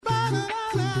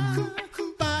You're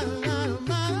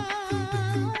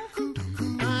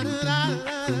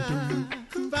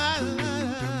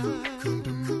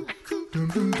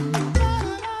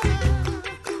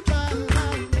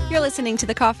listening to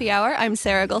The Coffee Hour. I'm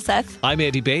Sarah Gulseth. I'm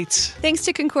Andy Bates. Thanks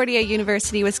to Concordia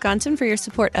University, Wisconsin for your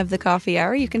support of The Coffee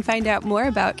Hour. You can find out more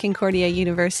about Concordia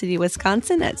University,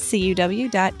 Wisconsin at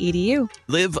cuw.edu.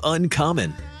 Live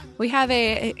uncommon. We have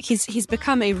he's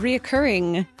become a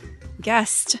reoccurring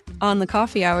guest on The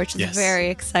Coffee Hour, which is very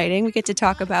exciting. We get to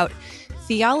talk about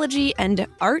theology and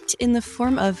art in the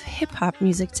form of hip-hop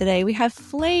music today. We have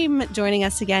Flame joining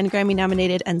us again,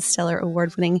 Grammy-nominated and Stellar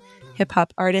Award-winning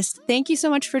hip-hop artist. Thank you so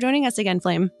much for joining us again,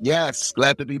 Flame. Yes,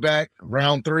 glad to be back.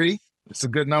 Round 3. It's a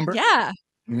good number. Yeah.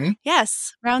 Mm-hmm.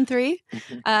 Yes, round 3.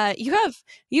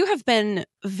 You have been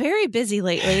very busy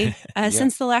lately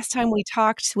since the last time we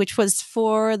talked, which was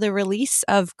for the release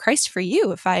of Christ for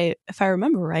You, if I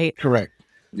remember right. Correct.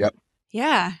 Yep.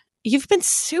 Yeah, you've been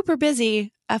super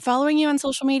busy. Following you on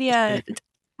social media,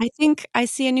 I think I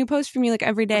see a new post from you like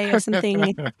every day or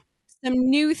something. Some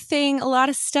new thing, a lot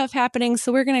of stuff happening.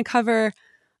 So we're going to cover,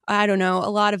 I don't know,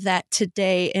 a lot of that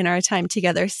today in our time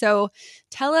together. So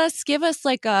give us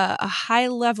like a high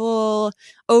level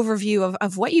overview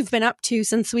of what you've been up to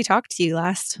since we talked to you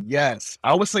last. Yes.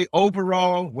 I would say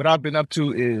overall, what I've been up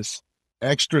to is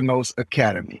Extra Nos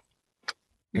Academy.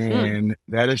 And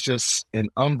that is just an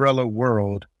umbrella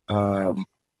world of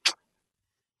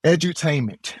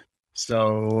edutainment.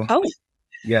 So,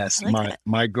 yes,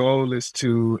 my goal is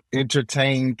to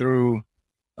entertain through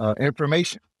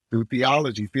information, through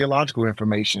theological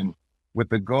information, with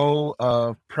the goal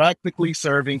of practically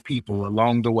serving people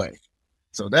along the way.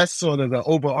 So that's sort of the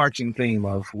overarching theme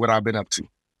of what I've been up to.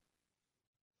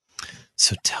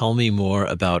 So tell me more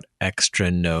about Extra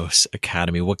Nos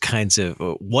Academy.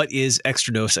 What is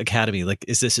Extra Nos Academy? Like,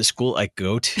 is this a school I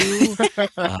go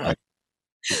to?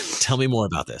 Tell me more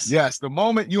about this. Yes, the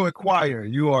moment you inquire,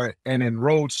 you are an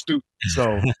enrolled student.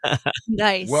 So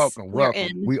nice. Welcome.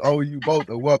 We owe you both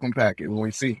a welcome packet when we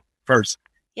see first.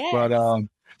 Yeah. But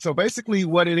so basically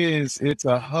what it is, it's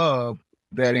a hub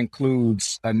that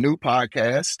includes a new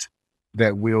podcast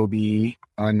that will be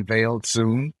unveiled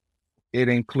soon. It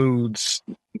includes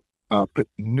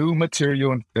new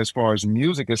material as far as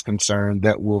music is concerned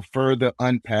that will further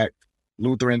unpack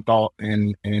Lutheran thought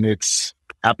and its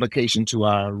application to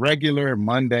our regular,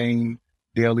 mundane,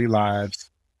 daily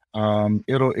lives.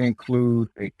 It'll include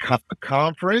a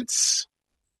conference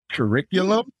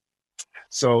curriculum.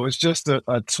 So it's just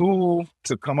a tool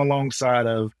to come alongside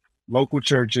of local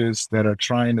churches that are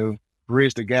trying to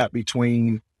bridge the gap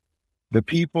between the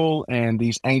people and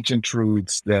these ancient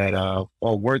truths that are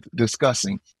worth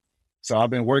discussing. So I've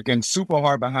been working super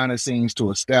hard behind the scenes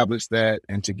to establish that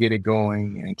and to get it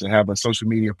going and to have a social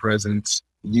media presence,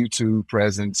 YouTube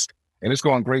presence, and it's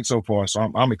going great so far. So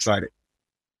I'm excited.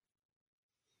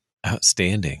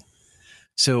 Outstanding.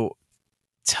 So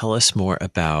tell us more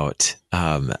about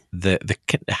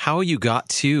how you got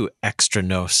to Extra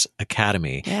Nos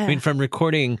Academy. Yeah. I mean, from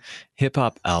recording hip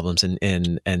hop albums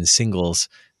and singles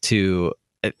to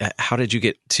how did you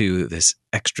get to this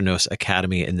Extra Nos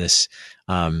Academy and this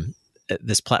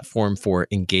platform for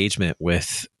engagement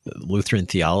with Lutheran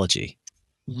theology?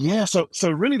 Yeah, so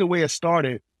really the way it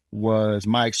started was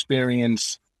my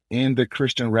experience in the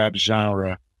Christian rap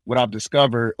genre. What I've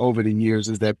discovered over the years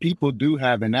is that people do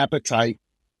have an appetite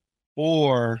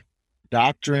for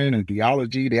doctrine and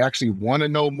theology. They actually want to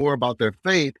know more about their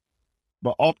faith,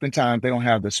 but oftentimes they don't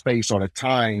have the space or the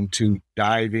time to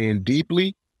dive in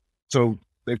deeply. So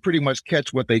they pretty much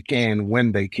catch what they can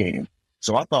when they can.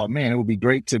 So I thought, man, it would be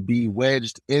great to be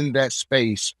wedged in that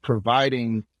space,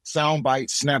 providing soundbite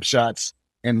snapshots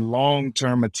and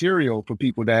long-term material for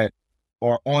people that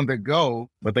are on the go,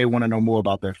 but they want to know more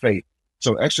about their faith.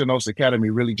 So Extra Nos Academy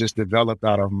really just developed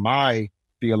out of my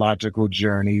theological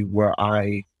journey where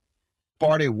I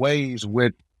parted ways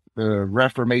with the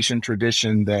Reformation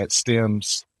tradition that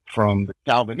stems from the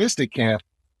Calvinistic camp.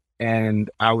 And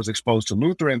I was exposed to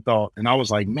Lutheran thought. And I was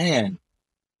like, man,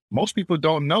 most people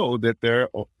don't know that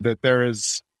there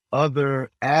is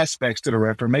other aspects to the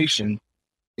Reformation,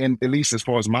 at least as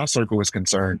far as my circle is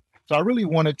concerned. So I really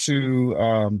wanted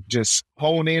to just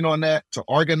hone in on that, to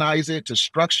organize it, to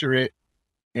structure it,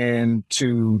 and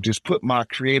to just put my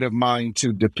creative mind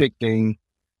to depicting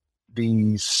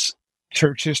these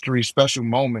church history special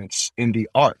moments in the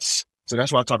arts. So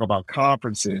that's why I talk about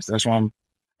conferences. That's why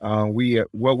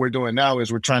what we're doing now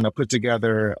is we're trying to put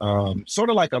together sort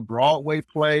of like a Broadway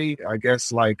play, I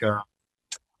guess, like a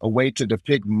way to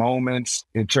depict moments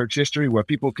in church history where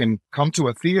people can come to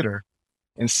a theater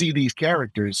and see these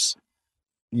characters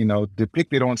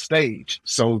depicted on stage.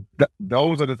 So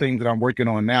those are the things that I'm working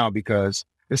on now, because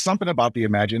it's something about the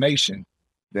imagination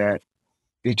that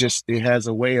it has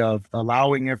a way of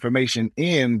allowing information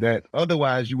in that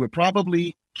otherwise you would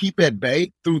probably keep at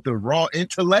bay through the raw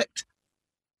intellect.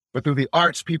 But through the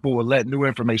arts, people will let new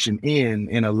information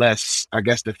in a less, I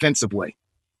guess, defensive way.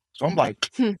 So I'm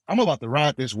like, I'm about to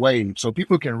ride this wave so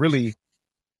people can really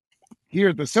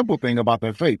hear the simple thing about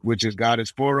their faith, which is God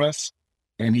is for us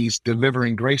and he's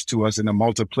delivering grace to us in a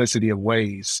multiplicity of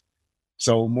ways.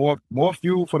 So more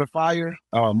fuel for the fire,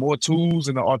 more tools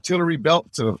in the artillery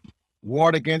belt to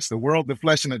ward against the world, the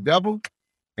flesh, and the devil.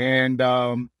 And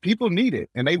people need it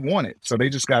and they want it. So they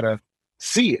just got to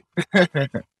see it.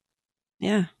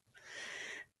 Yeah.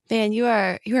 Man, you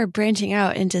are branching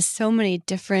out into so many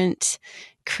different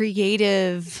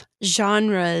creative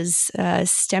genres,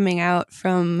 stemming out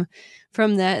from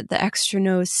the Extra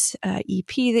Nos EP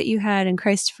that you had in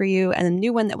Christ for You, and the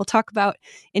new one that we'll talk about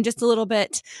in just a little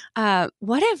bit.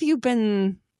 What have you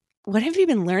been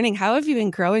learning? How have you been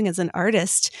growing as an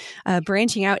artist,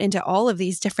 branching out into all of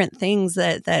these different things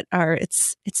that are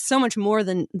it's so much more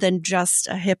than just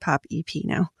a hip hop EP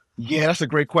now? Yeah, that's a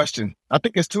great question. I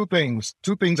think it's two things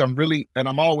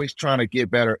I'm always trying to get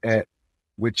better at,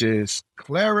 which is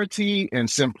clarity and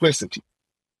simplicity.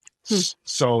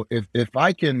 So if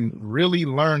I can really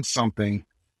learn something,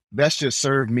 that's just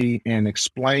serve me in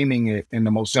explaining it in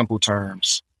the most simple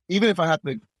terms. Even if I have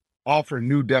to offer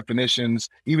new definitions,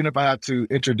 even if I have to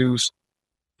introduce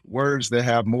words that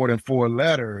have more than 4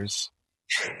 letters,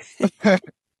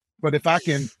 but if I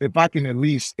can at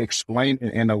least explain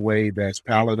it in a way that's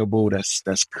palatable,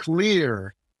 that's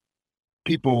clear,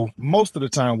 people most of the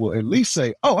time will at least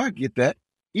say, "Oh, I get that."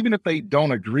 Even if they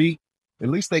don't agree, at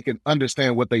least they can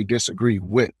understand what they disagree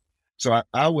with. So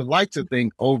I would like to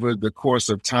think over the course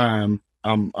of time,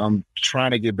 I'm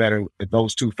trying to get better at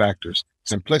those two factors,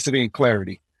 simplicity and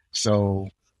clarity. So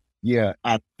yeah,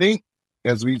 I think,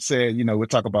 as we said, we'll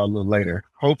talk about a little later.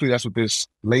 Hopefully that's what this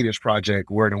latest project,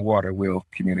 Word and Water, will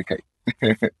communicate.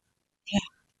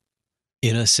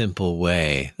 In a simple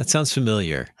way. That sounds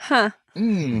familiar. Huh.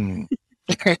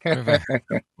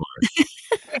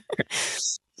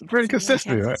 Pretty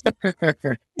consistent, right?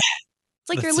 It's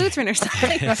like you're Lutheran or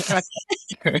something.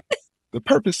 The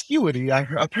perspicuity,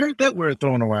 I've heard that word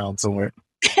thrown around somewhere.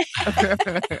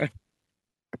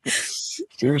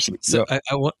 Seriously. So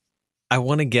I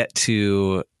want to get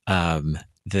to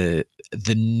the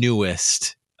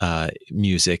newest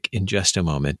music in just a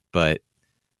moment, but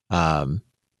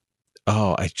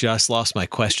I just lost my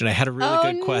question. I had a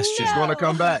really good question. It's going to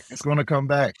come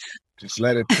back. Just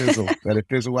let it fizzle. Let it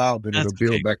fizzle out, then it'll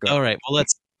build back up. All right. Well,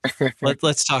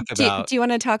 let's talk about. Do you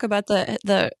want to talk about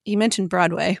the? You mentioned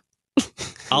Broadway.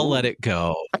 I'll let it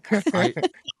go.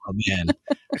 Oh man,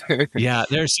 yeah.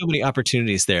 There are so many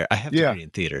opportunities there. I have to be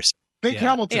in theaters. Think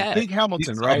Hamilton. Yeah. Think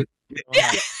Hamilton, right?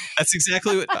 Yeah. That's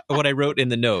exactly what I wrote in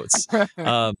the notes.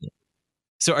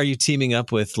 So, are you teaming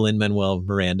up with Lin-Manuel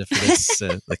Miranda for this?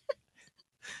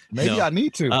 Maybe no. I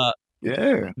need to.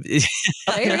 Yeah.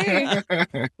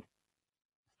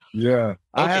 Yeah.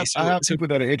 Okay, I have people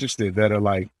that are interested that are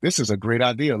like, this is a great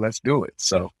idea. Let's do it.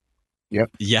 So,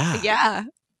 yep. Yeah. Yeah.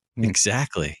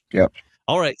 Exactly. Yep.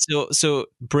 All right. So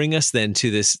bring us then to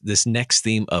this next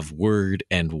theme of Word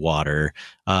and Water.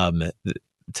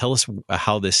 Tell us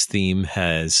how this theme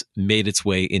has made its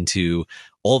way into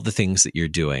all the things that you're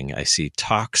doing. I see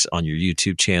talks on your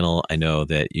YouTube channel. I know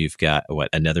that you've got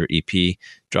another EP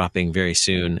dropping very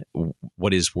soon.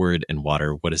 What is Word and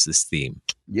Water? What is this theme?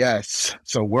 Yes.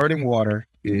 So Word and Water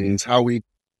is how we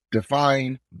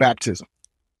define baptism.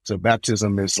 So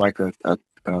baptism is like a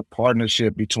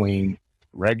partnership between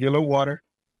regular water,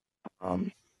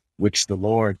 which the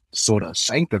Lord sort of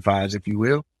sanctifies, if you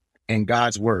will, and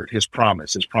God's word, his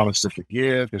promise to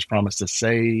forgive, his promise to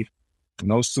save.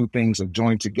 And those two things are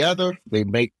joined together. They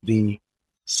make the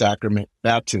sacrament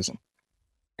baptism.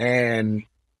 And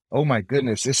oh my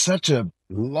goodness, it's such a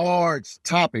large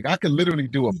topic. I could literally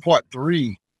do a part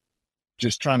 3,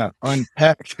 just trying to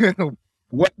unpack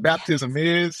what baptism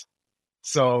is.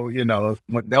 So,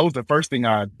 that was the first thing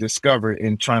I discovered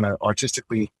in trying to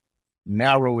artistically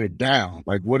narrow it down.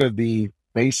 Like, what are the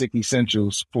basic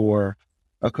essentials for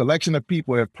a collection of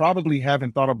people that probably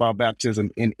haven't thought about baptism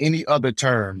in any other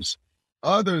terms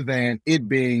other than it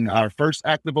being our first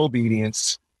act of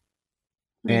obedience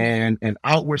and an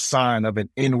outward sign of an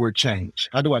inward change?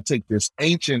 How do I take this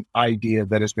ancient idea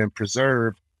that has been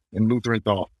preserved in Lutheran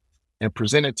thought and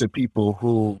present it to people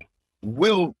who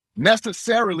will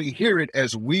necessarily hear it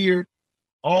as weird,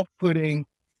 off-putting,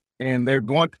 and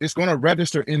it's going to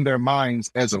register in their minds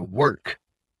as a work.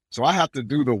 So I have to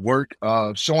do the work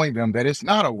of showing them that it's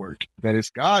not a work, that it's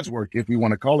God's work, if we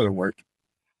want to call it a work.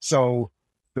 So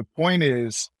the point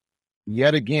is,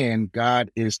 yet again,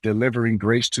 God is delivering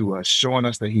grace to us, showing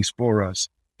us that he's for us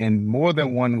in more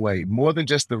than one way, more than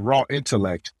just the raw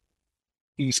intellect.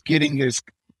 He's getting his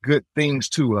good things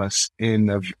to us in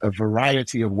a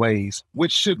variety of ways,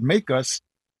 which should make us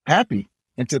happy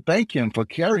and to thank him for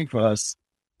caring for us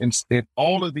in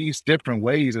all of these different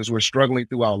ways as we're struggling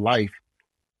through our life,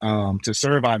 to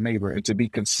serve our neighbor and to be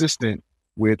consistent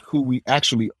with who we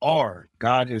actually are.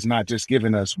 God has not just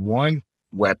given us one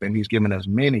weapon, he's given us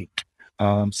many.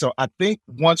 So I think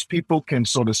once people can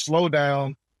sort of slow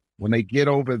down, when they get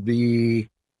over the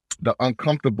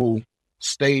uncomfortable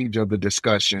stage of the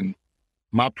discussion,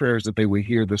 my prayer is that they will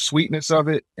hear the sweetness of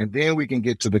it, and then we can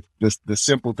get to the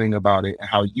simple thing about it and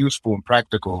how useful and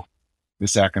practical the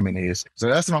sacrament is. So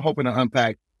that's what I'm hoping to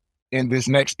unpack in this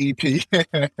next EP,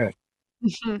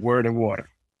 Word and Water.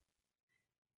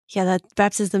 Yeah, that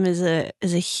baptism is a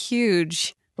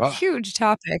huge, huge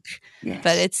topic, yes.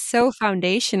 But it's so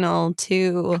foundational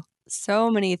to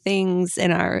so many things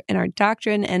in our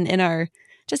doctrine and in our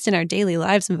daily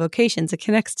lives and vocations. It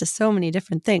connects to so many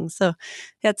different things. So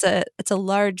it's a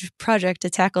large project to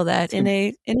tackle that in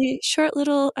a short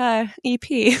little EP.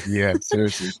 Yeah,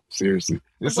 seriously.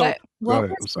 It's go ahead.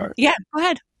 I'm sorry. Yeah, go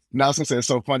ahead. No, I was gonna say, it's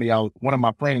so funny. One of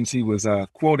my friends, he was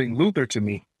quoting Luther to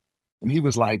me, and he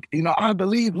was like, I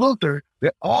believe Luther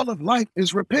that all of life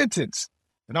is repentance.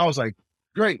 And I was like,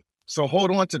 great. So hold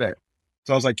on to that.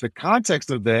 So I was like, the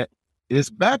context of that is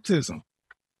baptism.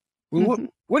 Well,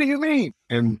 what do you mean?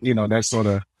 And, that sort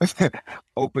of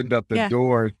opened up the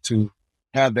door to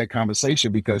have that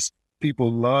conversation, because people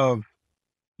love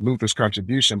Luther's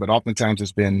contribution, but oftentimes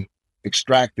it's been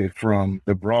extracted from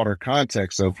the broader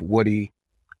context of what he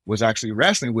was actually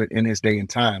wrestling with in his day and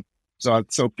time.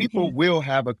 So people will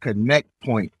have a connect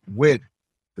point with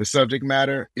the subject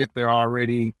matter if they're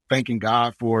already thanking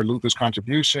God for Luther's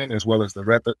contribution, as well as the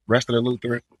rest of the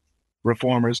Lutheran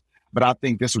reformers. But I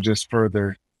think this will just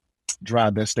further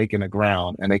drive that stake in the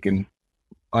ground, and they can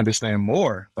understand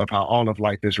more of how all of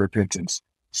life is repentance,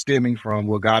 stemming from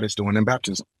what God is doing in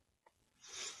baptism.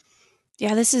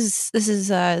 Yeah, this is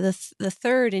the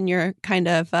third in your kind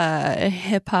of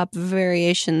hip hop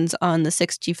variations on the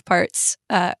six chief parts,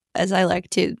 as I like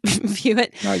to view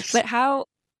it. Nice. But how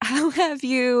have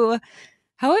you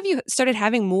started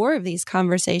having more of these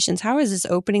conversations? How is this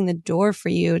opening the door for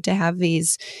you to have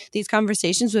these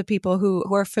conversations with people who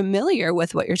are familiar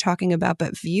with what you're talking about,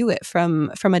 but view it from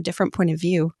a different point of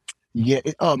view? Yeah,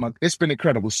 it's been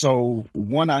incredible. So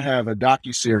one, I have a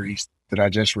docuseries that I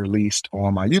just released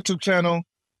on my YouTube channel.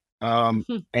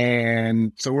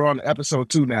 And so we're on episode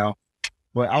 2 now.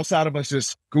 But outside of us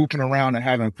just goofing around and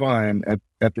having fun,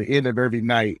 at the end of every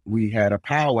night, we had a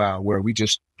powwow where we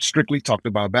just strictly talked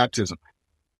about baptism.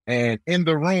 And in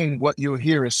the room, what you'll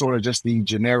hear is sort of just the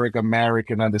generic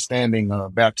American understanding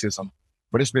of baptism.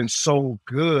 But it's been so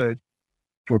good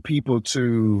for people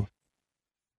to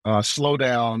slow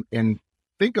down and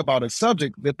think about a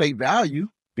subject that they value,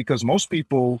 because most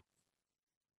people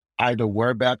either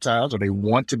were baptized or they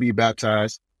want to be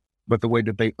baptized, but the way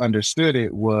that they understood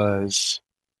it was,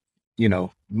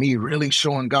 me really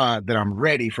showing God that I'm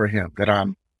ready for him, that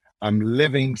I'm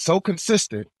living so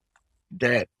consistent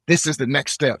that this is the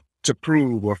next step to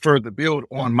prove or further build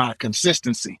on my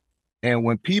consistency. And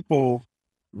when people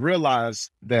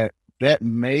realize that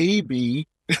may be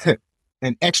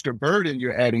an extra burden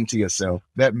you're adding to yourself,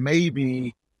 that may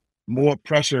be more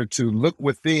pressure to look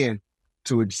within,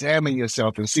 to examine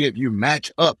yourself and see if you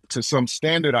match up to some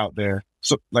standard out there.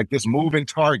 So like this moving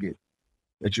target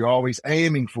that you're always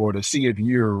aiming for, to see if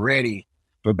you're ready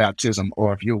for baptism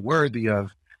or if you're worthy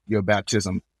of your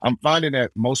baptism. I'm finding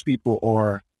that most people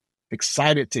are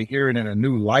excited to hear it in a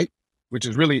new light, which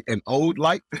is really an old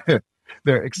light.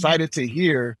 They're excited to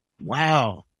hear,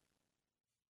 wow,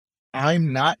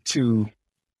 I'm not to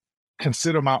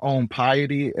consider my own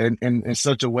piety in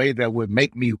such a way that would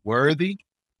make me worthy,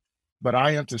 but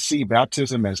I am to see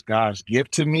baptism as God's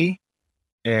gift to me.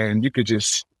 And you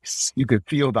could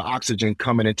feel the oxygen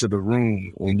coming into the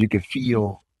room, and you could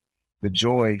feel the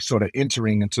joy sort of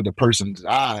entering into the person's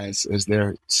eyes as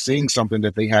they're seeing something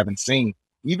that they haven't seen.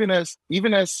 Even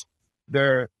as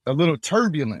they're a little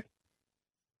turbulent,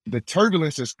 the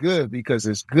turbulence is good because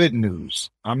it's good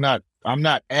news. I'm not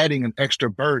adding an extra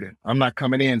burden. I'm not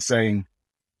coming in saying,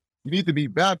 you need to be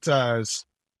baptized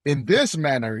in this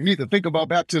manner. You need to think about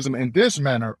baptism in this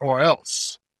manner or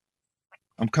else.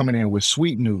 I'm coming in with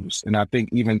sweet news. And I think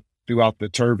even throughout the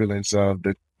turbulence of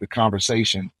the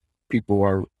conversation,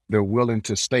 they're willing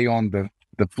to stay on the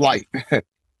flight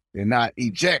and not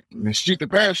eject and shoot the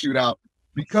parachute out,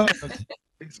 because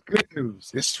it's good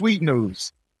news. It's sweet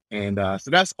news. And so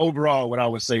that's overall what I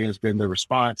would say has been the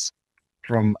response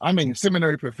from,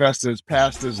 seminary professors,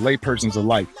 pastors, laypersons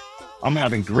alike. I'm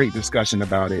having great discussion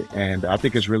about it, and I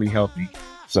think it's really healthy.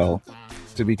 So,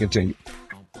 to be continued.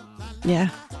 Yeah.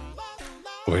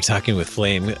 We're talking with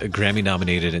Flame, a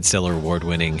Grammy-nominated and Stellar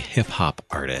Award-winning hip-hop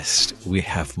artist. We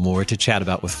have more to chat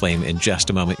about with Flame in just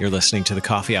a moment. You're listening to The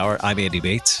Coffee Hour. I'm Andy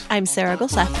Bates. I'm Sarah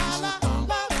Gulseth.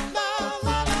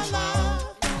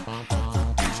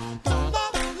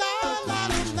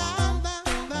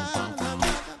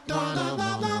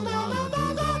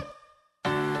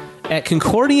 At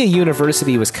Concordia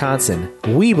University, Wisconsin,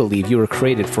 we believe you were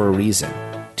created for a reason: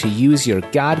 to use your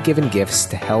God-given gifts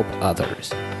to help others,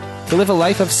 to live a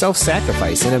life of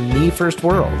self-sacrifice in a me-first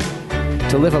world,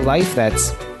 to live a life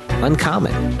that's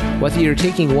uncommon. Whether you're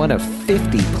taking one of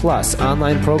 50-plus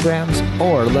online programs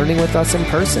or learning with us in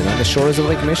person on the shores of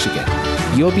Lake Michigan,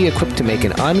 you'll be equipped to make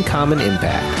an uncommon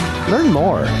impact. Learn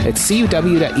more at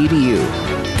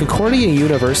cuw.edu. Concordia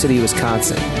University,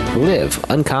 Wisconsin. Live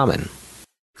uncommon.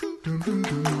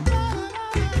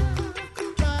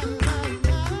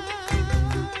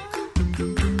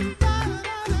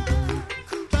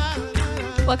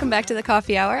 Welcome back to the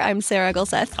Coffee Hour. I'm Sarah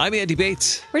Gulseth. I'm Andy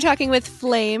Bates. We're talking with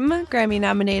Flame,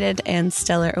 Grammy-nominated and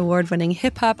Stellar Award-winning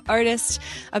hip-hop artist,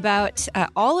 about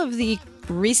all of the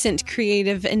recent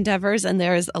creative endeavors, and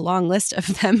there's a long list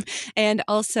of them, and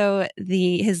also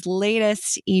his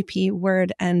latest EP,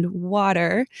 Word and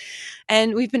Water.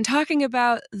 And we've been talking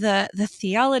about the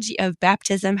theology of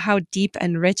baptism, how deep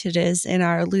and rich it is in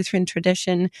our Lutheran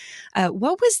tradition.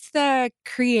 What was the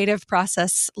creative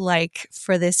process like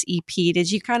for this EP?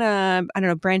 Did you kind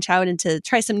of, branch out into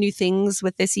try some new things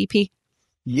with this EP?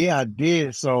 Yeah, I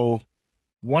did. So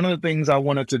one of the things I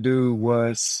wanted to do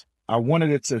was I wanted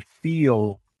it to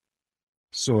feel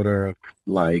sort of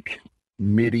like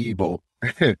medieval.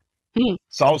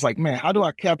 So I was like, man, how do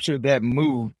I capture that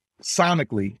mood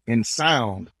sonically in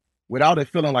sound without it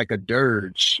feeling like a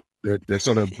dirge that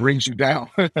sort of brings you down?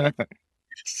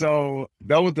 So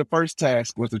that was the first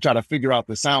task, was to try to figure out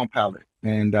the sound palette.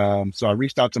 And so I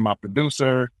reached out to my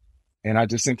producer, and I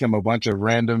just sent him a bunch of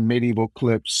random medieval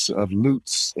clips of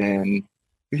lutes and,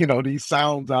 these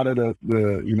sounds out of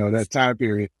the that time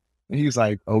period. And he's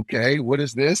like, okay, what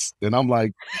is this? And I'm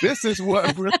like, this is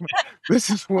what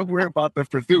we're about to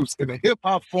produce in a hip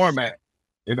hop format,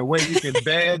 in a way you can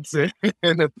dance and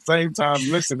at the same time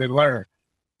listen and learn.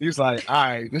 He's like, all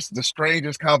right, this is the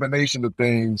strangest combination of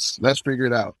things. Let's figure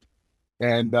it out.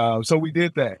 And so we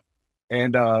did that.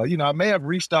 And, I may have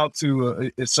reached out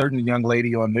to a certain young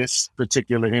lady on this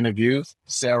particular interview,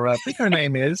 Sarah, I think her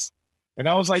name is. And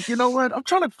I was like, you know what? I'm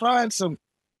trying to find some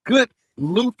good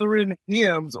Lutheran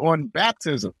hymns on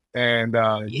baptism. And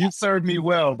you served me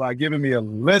well by giving me a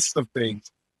list of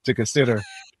things to consider.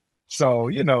 So,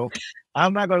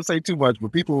 I'm not going to say too much,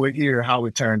 but people will hear how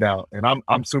it turned out. And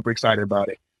I'm super excited about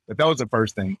it. But that was the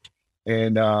first thing.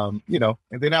 And, and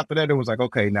then after that, it was like,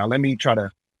 okay, now let me try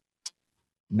to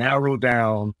narrow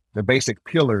down the basic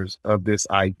pillars of this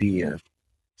idea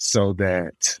so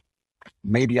that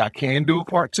maybe I can do a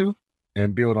part two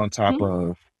and build on top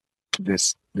of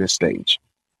this stage.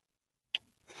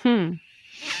 I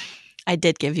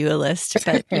did give you a list,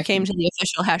 but you came to the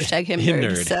official hashtag hymn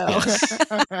nerd. So.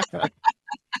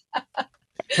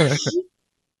 Yes.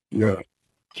 Yeah,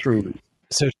 truly.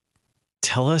 So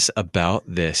tell us about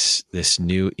this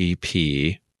new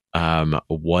EP.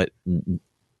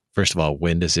 First of all,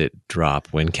 when does it drop?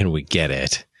 When can we get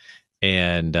it?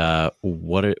 And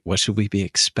what should we be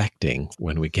expecting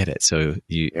when we get it? So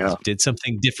you did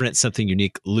something different, something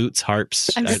unique. Lutes, harps.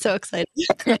 I'm so excited.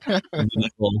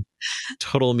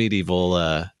 Total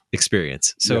medieval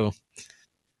experience. So,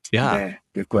 yeah.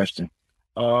 Good question.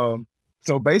 So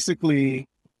basically,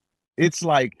 it's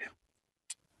like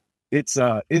it's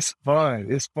fun.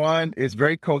 It's fun. It's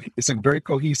it's a very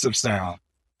cohesive sound.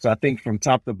 So I think from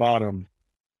top to bottom,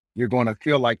 you're going to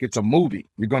feel like it's a movie.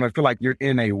 You're going to feel like you're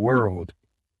in a world.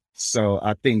 So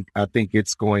I think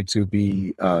it's going to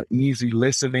be easy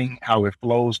listening, how it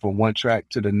flows from one track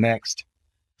to the next.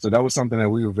 So that was something that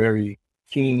we were very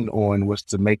keen on, was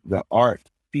to make the art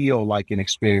feel like an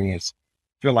experience,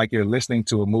 feel like you're listening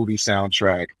to a movie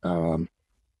soundtrack.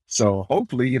 So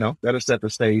hopefully, that'll set the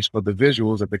stage for the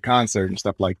visuals at the concert and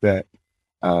stuff like that.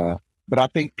 But I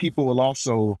think people will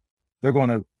also, they're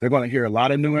going to hear a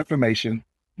lot of new information,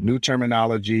 new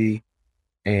terminology,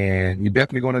 and you're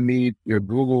definitely going to need your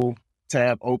Google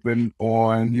tab open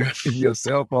on your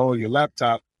cell phone, your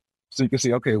laptop, so you can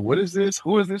see, okay, what is this?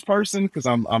 Who is this person? Because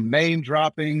I'm name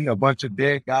dropping a bunch of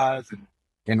dead guys and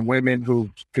and women who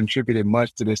contributed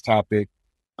much to this topic.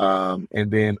 And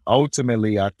then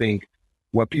ultimately, I think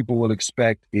what people will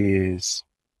expect is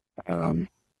a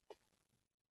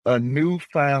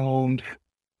newfound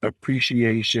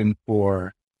appreciation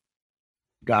for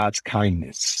God's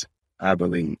kindness, I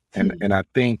believe. And I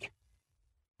think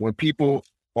when people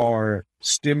are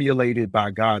stimulated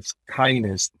by God's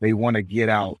kindness, they want to get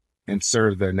out and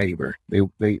serve their neighbor.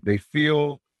 They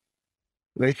feel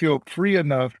free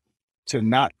enough to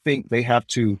not think they have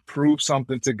to prove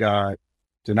something to God,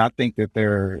 to not think that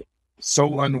they're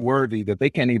so unworthy that they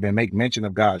can't even make mention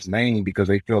of God's name because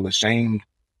they feel ashamed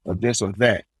of this or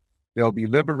that. They'll be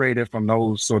liberated from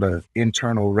those sort of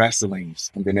internal wrestlings.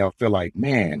 And then they'll feel like,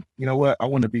 man, you know what? I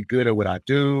want to be good at what I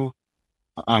do.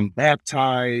 I'm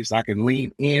baptized. I can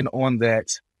lean in on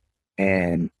that.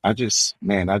 And I just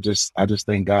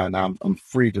thank God. And I'm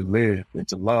free to live and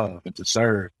to love and to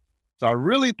serve. So I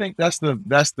really think that's the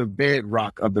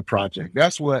bedrock of the project.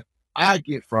 That's what I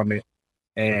get from it.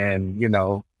 And, you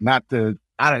know,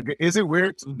 is it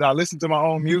weird to not listen to my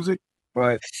own music?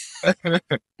 But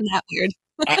not weird.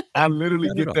 I literally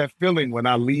get that feeling when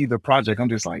I leave the project. I'm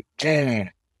just like,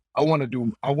 man, I want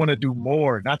to do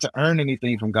more, not to earn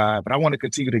anything from God, but I want to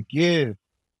continue to give.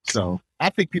 So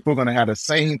I think people are going to have the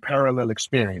same parallel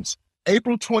experience.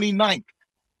 April 29th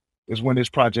is when this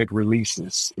project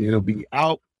releases. It'll be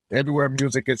out everywhere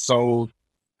music is sold.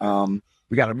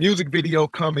 We got a music video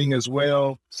coming as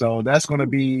well. So that's going to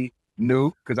be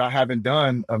new because I haven't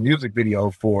done a music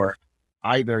video for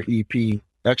either EP,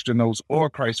 Extra Nos or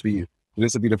Christ for You.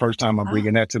 This will be the first time I'm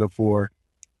bringing that to the fore.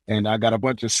 And I got a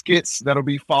bunch of skits that'll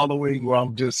be following where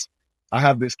I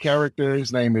have this character.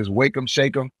 His name is Wake 'em,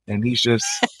 Shake 'em. And he's just,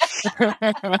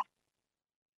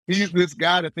 he's this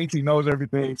guy that thinks he knows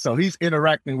everything. So he's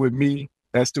interacting with me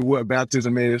as to what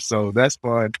baptism is. So that's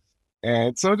fun.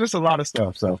 And so just a lot of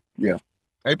stuff. So yeah,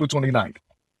 April 29th.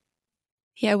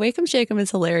 Yeah, Wake 'em, Shake 'em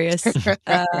is hilarious.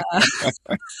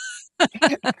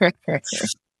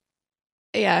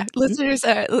 Yeah, listeners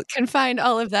can find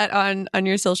all of that on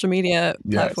your social media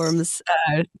platforms.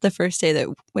 The first day that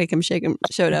Wake 'em, Shake 'em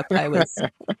showed up, I was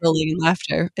rolling in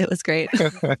laughter. It was great.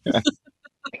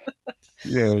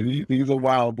 Yeah, he's a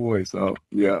wild boy, so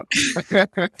yeah.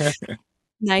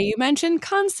 Now you mentioned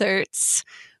concerts.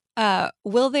 Are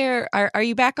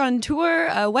you back on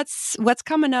tour? What's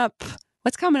coming up?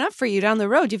 What's coming up for you down the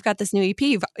road? You've got this new EP.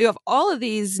 You have all of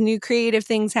these new creative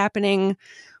things happening.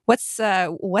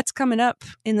 What's coming up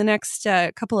in the next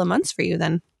couple of months for you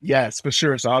then? Yes, for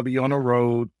sure. So I'll be on the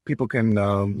road. People can,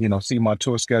 see my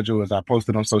tour schedule as I post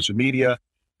it on social media.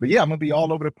 But yeah, I'm going to be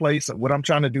all over the place. What I'm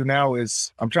trying to do now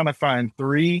is I'm trying to find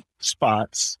 3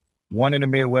 spots, one in the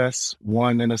Midwest,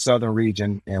 one in the Southern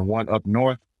region, and one up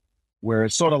north, where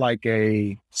it's sort of like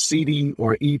a CD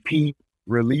or EP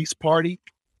release party.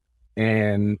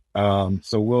 And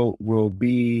so we'll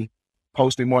be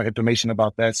posting more information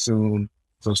about that soon.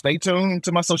 So stay tuned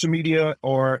to my social media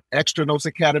or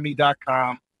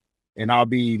extranosacademy.com, and I'll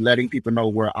be letting people know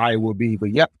where I will be. But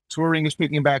yep, touring is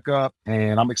picking back up,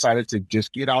 and I'm excited to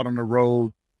just get out on the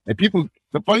road. And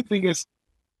the funny thing is,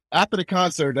 after the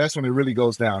concert, that's when it really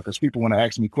goes down because people want to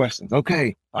ask me questions.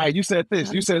 Okay, all right, you said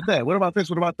this, you said that. What about this?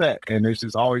 What about that? And it's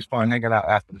just always fun hanging out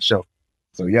after the show.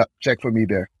 So yep, check for me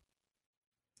there.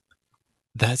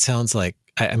 That sounds like,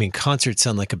 I mean, concerts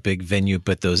sound like a big venue,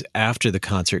 but those after the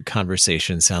concert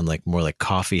conversations sound like more like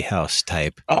coffee house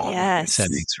type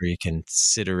settings where you can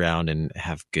sit around and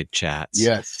have good chats.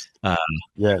 Yes.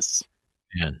 Yes.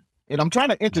 Man. And I'm trying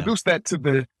to introduce that to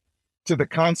the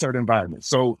concert environment.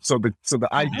 So the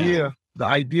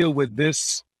idea with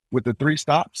the 3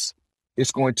 stops,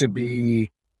 it's going to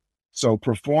be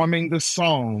performing the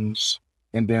songs,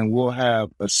 and then we'll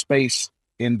have a space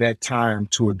in that time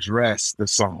to address the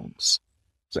songs.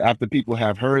 So after people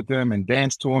have heard them and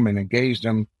danced to them and engaged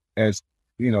them as,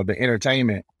 the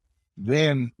entertainment,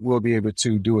 then we'll be able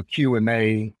to do a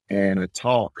Q&A and a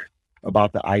talk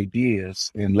about the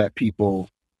ideas and let people,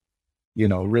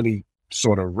 really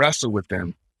sort of wrestle with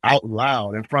them out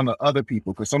loud in front of other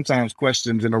people. Because sometimes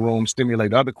questions in a room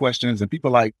stimulate other questions and people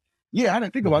are like, yeah, I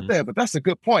didn't think about that, but that's a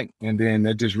good point. And then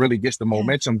it just really gets the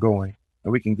momentum going.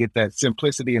 And we can get that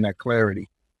simplicity and that clarity.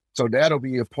 So that'll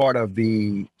be a part of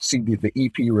the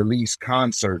EP release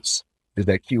concerts, is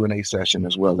that Q&A session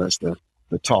as well as the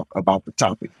talk about the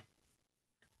topic.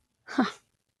 Huh.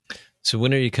 So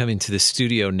when are you coming to the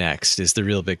studio next is the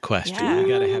real big question. We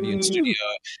got to have you in studio.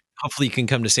 Hopefully you can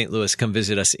come to St. Louis, come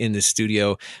visit us in the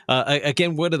studio.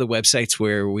 Again, what are the websites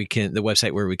where we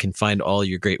can find all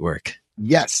your great work?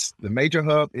 Yes. The major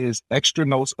hub is Extra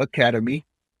Nos Academy.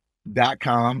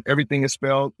 com. Everything is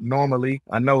spelled normally.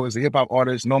 I know as a hip hop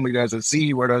artist, normally there's a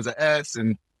Z where there's an S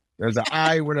and there's an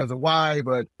I where there's a Y,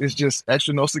 but it's just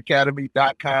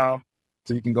extranosacademy.com.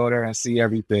 So you can go there and see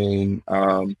everything.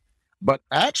 But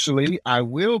actually, I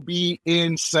will be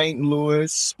in St.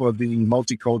 Louis for the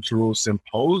Multicultural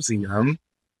Symposium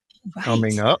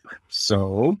coming up.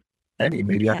 So, hey,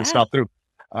 maybe I can stop through.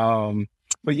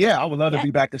 But yeah, I would love to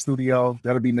be back in studio.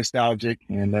 That'll be nostalgic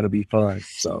and that'll be fun.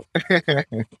 So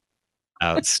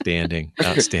Outstanding.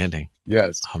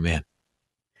 Yes. Oh man.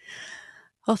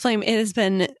 Well, Flame, it has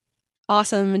been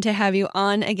awesome to have you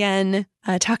on again,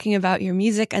 talking about your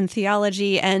music and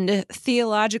theology and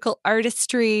theological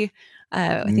artistry.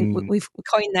 I think we've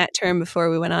coined that term before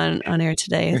we went on air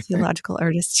today, theological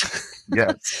artist.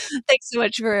 Yes. Thanks so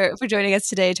much for joining us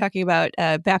today, talking about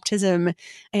baptism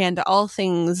and all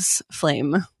things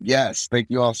Flame. Yes. Thank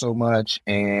you all so much.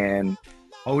 And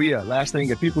last thing,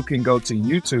 if people can go to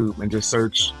YouTube and just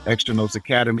search Extra Nos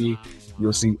Academy,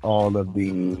 you'll see all of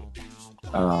the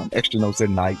Extra Nos at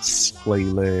Nights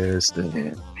playlist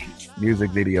and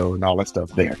music video and all that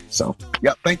stuff there. So,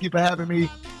 thank you for having me.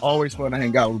 Always fun to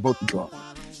hang out with both of you all.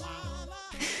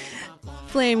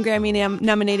 Flame, Grammy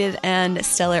nominated and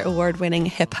Stellar Award-winning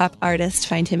hip-hop artist.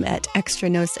 Find him at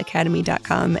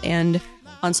extranosacademy.com and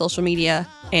on social media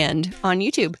and on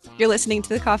YouTube. You're listening to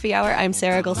The Coffee Hour. I'm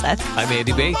Sarah Gulseth. I'm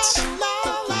Andy Bates.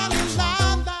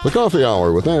 The Coffee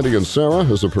Hour with Andy and Sarah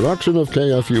is a production of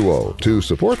KFUO. To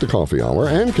support The Coffee Hour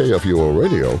and KFUO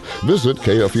Radio, visit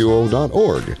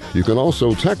KFUO.org. You can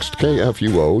also text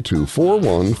KFUO to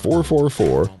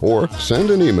 41444 or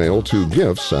send an email to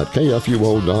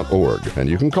gifts@KFUO.org. And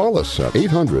you can call us at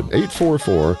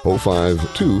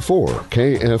 800-844-0524.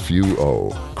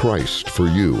 KFUO. Christ for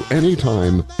you,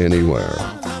 anytime, anywhere.